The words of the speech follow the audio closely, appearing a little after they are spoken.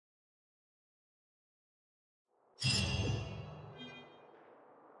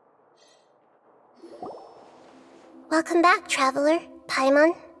Welcome back, Traveler,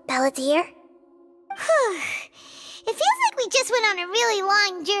 Paimon, Balladeer. It feels like we just went on a really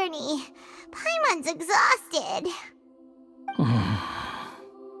long journey. Paimon's exhausted.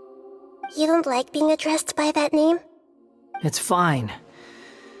 You don't like being addressed by that name? It's fine.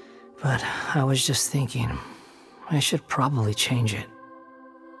 But I was just thinking, I should probably change it.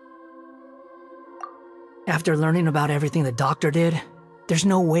 After learning about everything the doctor did, there's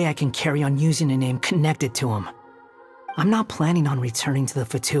no way I can carry on using a name connected to him. I'm not planning on returning to the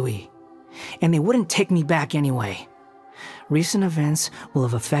Fatui, and they wouldn't take me back anyway. Recent events will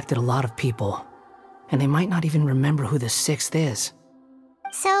have affected a lot of people, and they might not even remember who the sixth is.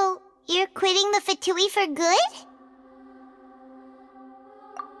 So, you're quitting the Fatui for good?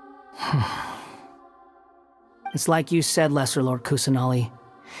 It's like you said, Lesser Lord Kusanali.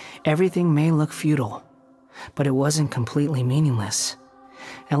 Everything may look futile, but it wasn't completely meaningless.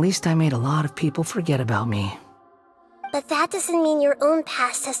 At least I made a lot of people forget about me. But that doesn't mean your own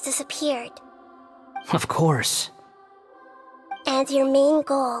past has disappeared. Of course. And your main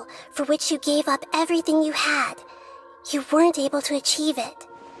goal, for which you gave up everything you had, you weren't able to achieve it.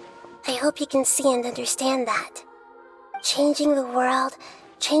 I hope you can see and understand that. Changing the world,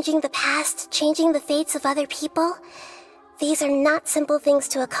 changing the past, changing the fates of other people, these are not simple things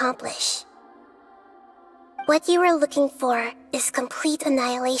to accomplish. What you are looking for is complete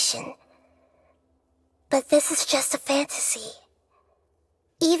annihilation. But this is just a fantasy.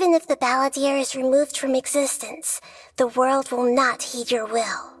 Even if the Balladeer is removed from existence, the world will not heed your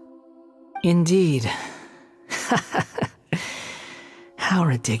will. Indeed. How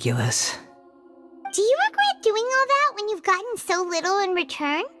ridiculous. Do you regret doing all that when you've gotten so little in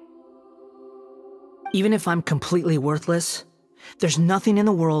return? Even if I'm completely worthless, there's nothing in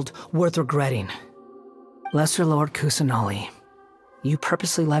the world worth regretting. Lesser Lord Kusanali, you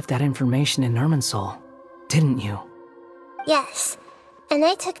purposely left that information in Irminsul, didn't you? Yes, and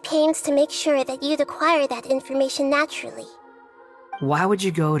I took pains to make sure that you'd acquire that information naturally. Why would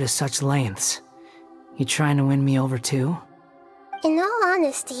you go to such lengths? You trying to win me over too? In all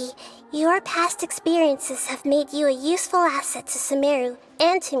honesty, your past experiences have made you a useful asset to Sumeru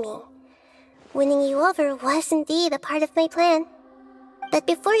and to me. Winning you over was indeed a part of my plan. But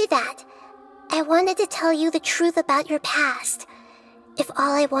before that, I wanted to tell you the truth about your past. If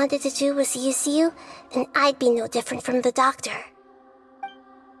all I wanted to do was use you, then I'd be no different from the doctor.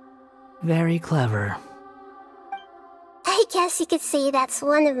 Very clever. I guess you could say that's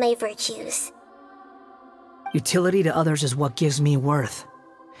one of my virtues. Utility to others is what gives me worth.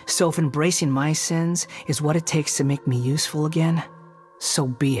 So if embracing my sins is what it takes to make me useful again, so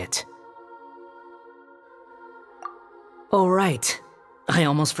be it. Oh right, I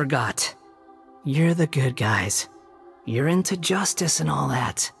almost forgot. You're the good guys. You're into justice and all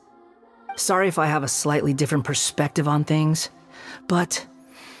that. Sorry if I have a slightly different perspective on things, but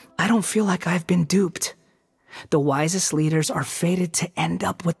I don't feel like I've been duped. The wisest leaders are fated to end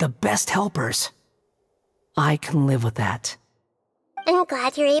up with the best helpers. I can live with that. I'm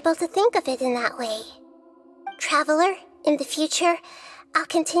glad you're able to think of it in that way. Traveler, in the future, I'll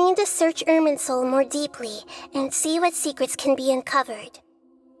continue to search Irminsul more deeply and see what secrets can be uncovered.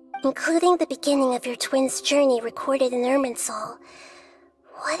 Including the beginning of your twins' journey recorded in Irminsul.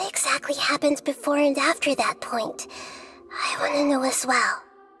 What exactly happened before and after that point? I want to know as well.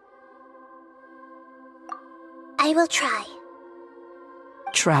 I will try.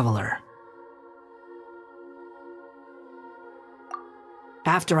 Traveler.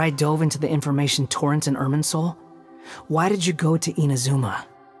 After I dove into the information torrents in Irminsul, why did you go to Inazuma?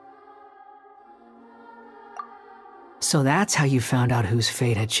 So that's how you found out whose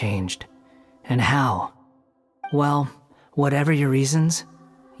fate had changed. And how? Well, whatever your reasons,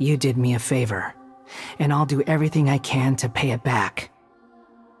 you did me a favor. And I'll do everything I can to pay it back.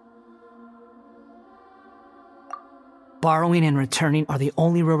 Borrowing and returning are the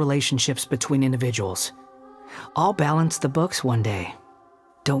only real relationships between individuals. I'll balance the books one day.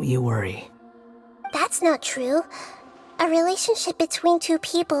 Don't you worry. That's not true. A relationship between two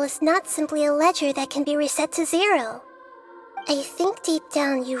people is not simply a ledger that can be reset to zero. I think deep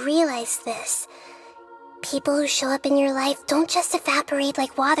down you realize this. People who show up in your life don't just evaporate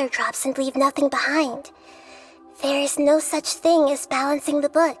like water drops and leave nothing behind. There is no such thing as balancing the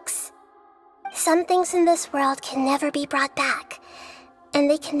books. Some things in this world can never be brought back, and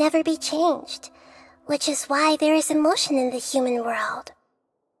they can never be changed, which is why there is emotion in the human world.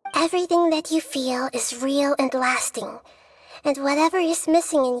 Everything that you feel is real and lasting, and whatever is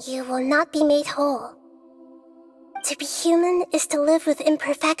missing in you will not be made whole. To be human is to live with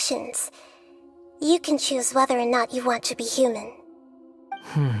imperfections. You can choose whether or not you want to be human.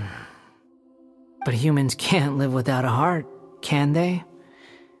 But humans can't live without a heart, can they?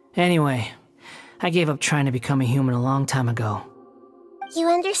 Anyway, I gave up trying to become a human a long time ago. You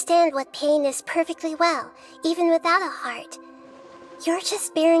understand what pain is perfectly well, even without a heart. You're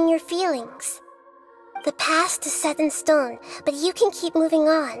just bearing your feelings. The past is set in stone, but you can keep moving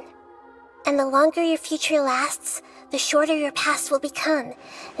on. And the longer your future lasts, the shorter your past will become,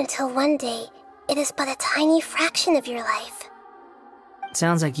 until one day, it is but a tiny fraction of your life.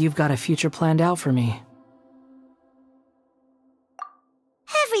 Sounds like you've got a future planned out for me.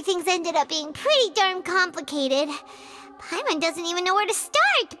 Everything's ended up being pretty darn complicated. Paimon doesn't even know where to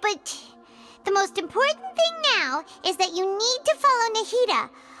start, but the most important thing now is that you need to follow Nahida.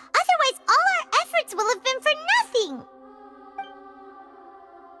 Otherwise, all our efforts will have been for nothing.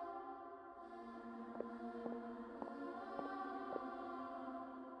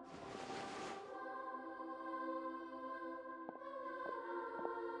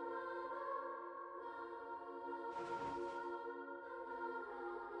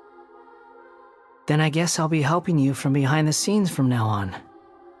 Then I guess I'll be helping you from behind the scenes from now on.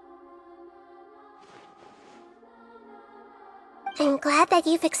 I'm glad that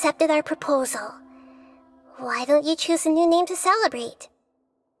you've accepted our proposal. Why don't you choose a new name to celebrate?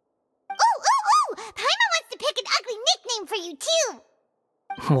 Ooh! Paimon wants to pick an ugly nickname for you, too!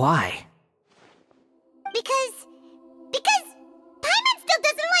 Why? Because Paimon still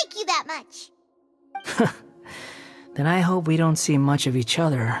doesn't like you that much. Then I hope we don't see much of each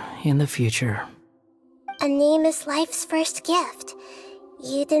other in the future. A name is life's first gift.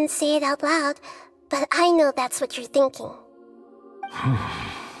 You didn't say it out loud, but I know that's what you're thinking.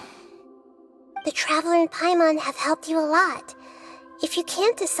 The Traveler and Paimon have helped you a lot. If you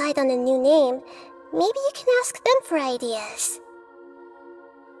can't decide on a new name, maybe you can ask them for ideas.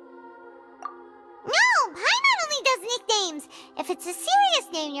 No, Paimon only does nicknames. If it's a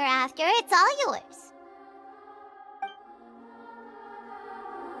serious name you're after, it's all yours.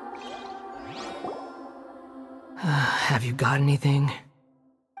 Have you got anything?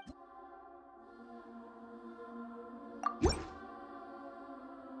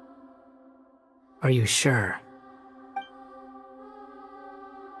 Are you sure?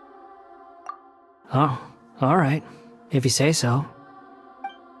 Oh, all right. If you say so.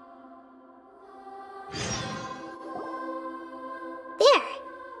 There.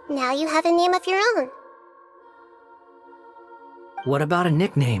 Now you have a name of your own. What about a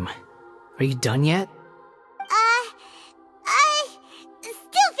nickname? Are you done yet?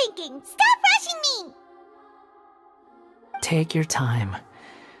 Still thinking. Stop rushing me! Take your time.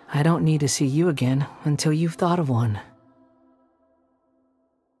 I don't need to see you again until you've thought of one.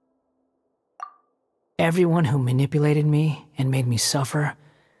 Everyone who manipulated me and made me suffer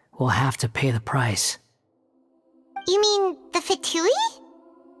will have to pay the price. You mean the Fatui?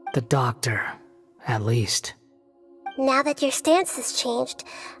 The doctor, at least. Now that your stance has changed,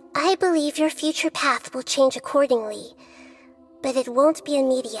 I believe your future path will change accordingly. But it won't be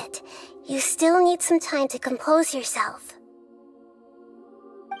immediate. You still need some time to compose yourself.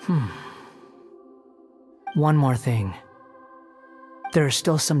 One more thing. There are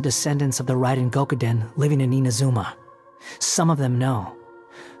still some descendants of the Raiden Gokuden living in Inazuma. Some of them know.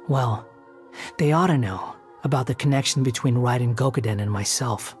 Well, they ought to know about the connection between Raiden Gokuden and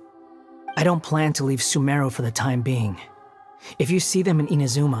myself. I don't plan to leave Sumeru for the time being. If you see them in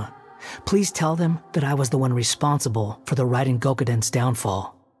Inazuma, please tell them that I was the one responsible for the Raiden Gokuden's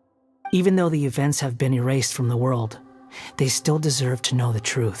downfall. Even though the events have been erased from the world, they still deserve to know the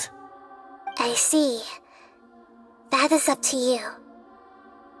truth. I see. That is up to you.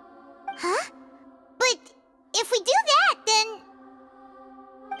 Huh? But if we do that, then...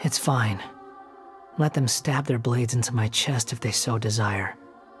 It's fine. Let them stab their blades into my chest if they so desire.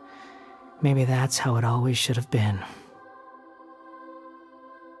 Maybe that's how it always should have been.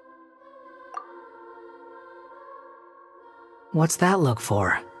 What's that look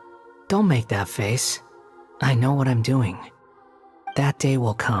for? Don't make that face. I know what I'm doing. That day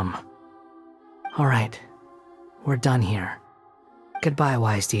will come. Alright, we're done here. Goodbye,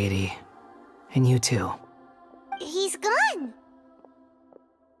 wise deity. And you too. He's gone.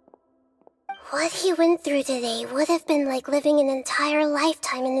 What he went through today would have been like living an entire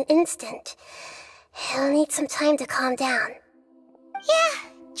lifetime in an instant. He'll need some time to calm down. Yeah,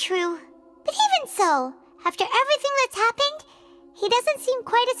 true. But even so, after everything that's happened, he doesn't seem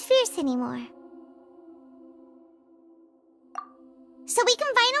quite as fierce anymore. So we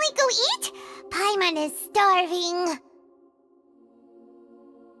can finally go eat? Paimon is starving.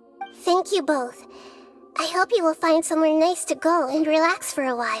 Thank you both. I hope you will find somewhere nice to go and relax for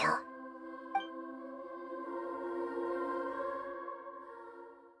a while.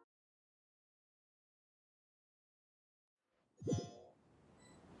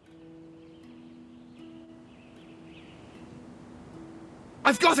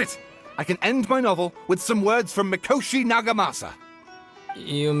 I've got it! I can end my novel with some words from Mikoshi Nagamasa.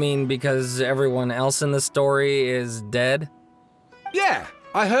 You mean because everyone else in the story is dead? Yeah,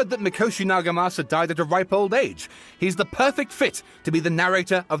 I heard that Mikoshi Nagamasa died at a ripe old age. He's the perfect fit to be the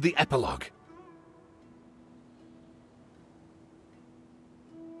narrator of the epilogue.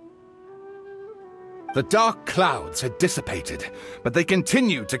 The dark clouds had dissipated, but they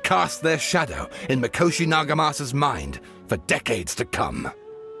continued to cast their shadow in Mikoshi Nagamasa's mind for decades to come.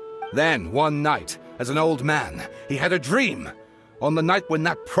 Then, one night, as an old man, he had a dream. On the night when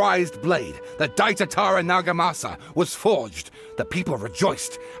that prized blade, the Daitatara Nagamasa, was forged, the people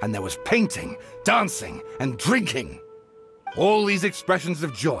rejoiced, and there was painting, dancing, and drinking. All these expressions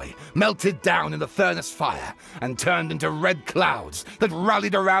of joy melted down in the furnace fire and turned into red clouds that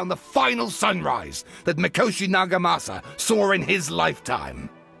rallied around the final sunrise that Mikoshi Nagamasa saw in his lifetime.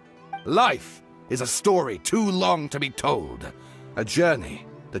 Life is a story too long to be told, a journey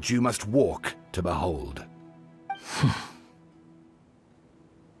that you must walk to behold.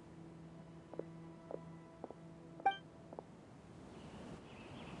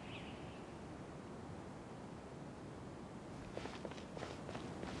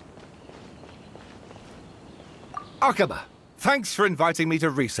 Akaba, thanks for inviting me to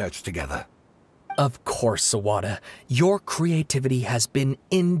research together. Of course, Sawada. Your creativity has been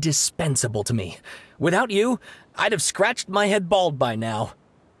indispensable to me. Without you, I'd have scratched my head bald by now.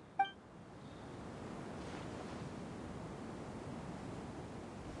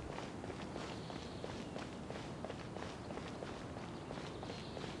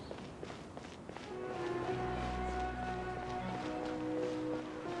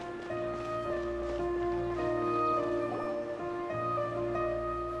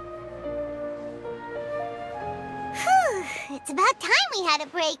 It's about time we had a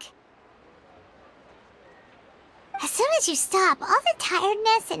break. As soon as you stop, all the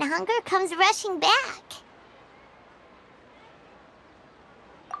tiredness and hunger comes rushing back.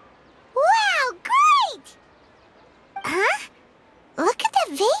 Wow, great! Huh? Look at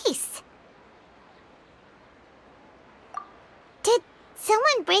the vase. Did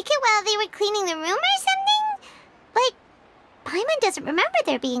someone break it while they were cleaning the room or something? But Paimon doesn't remember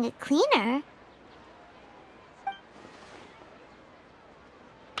there being a cleaner.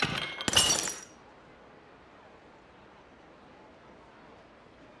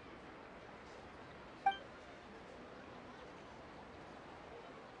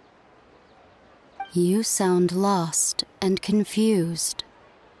 You sound lost and confused.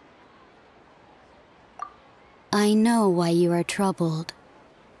 I know why you are troubled.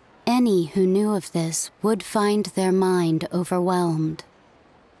 Any who knew of this would find their mind overwhelmed.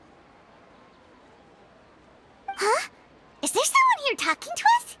 Huh? Is there someone here talking to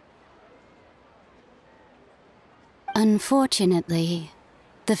us? Unfortunately,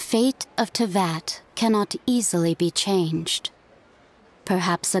 the fate of Tevat cannot easily be changed.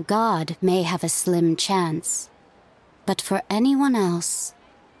 Perhaps a god may have a slim chance, but for anyone else,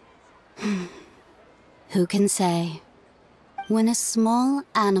 who can say? When a small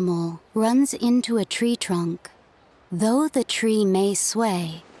animal runs into a tree trunk, though the tree may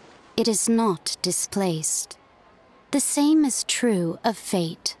sway, it is not displaced. The same is true of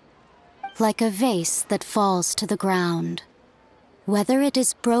fate, like a vase that falls to the ground. Whether it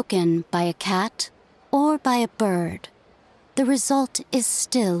is broken by a cat or by a bird, the result is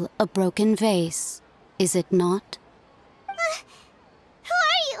still a broken vase, is it not? Who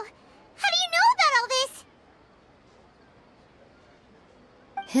are you? How do you know about all this?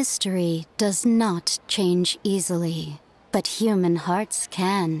 History does not change easily, but human hearts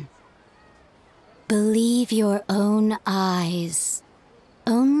can. Believe your own eyes.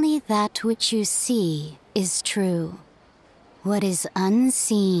 Only that which you see is true. What is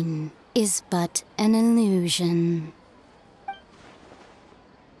unseen is but an illusion.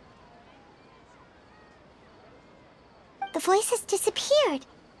 The voice has disappeared.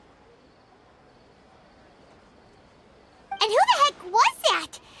 And who the heck was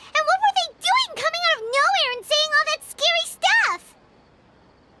that? And what were they doing coming out of nowhere and saying all that scary stuff?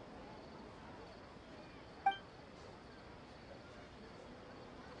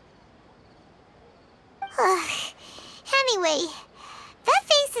 Anyway, that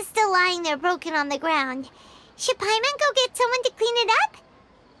vase is still lying there broken on the ground. Should Paimon go get someone to clean it up?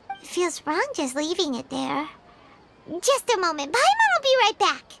 It feels wrong just leaving it there. Just a moment. Paimon will be right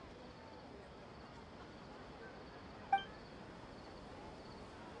back.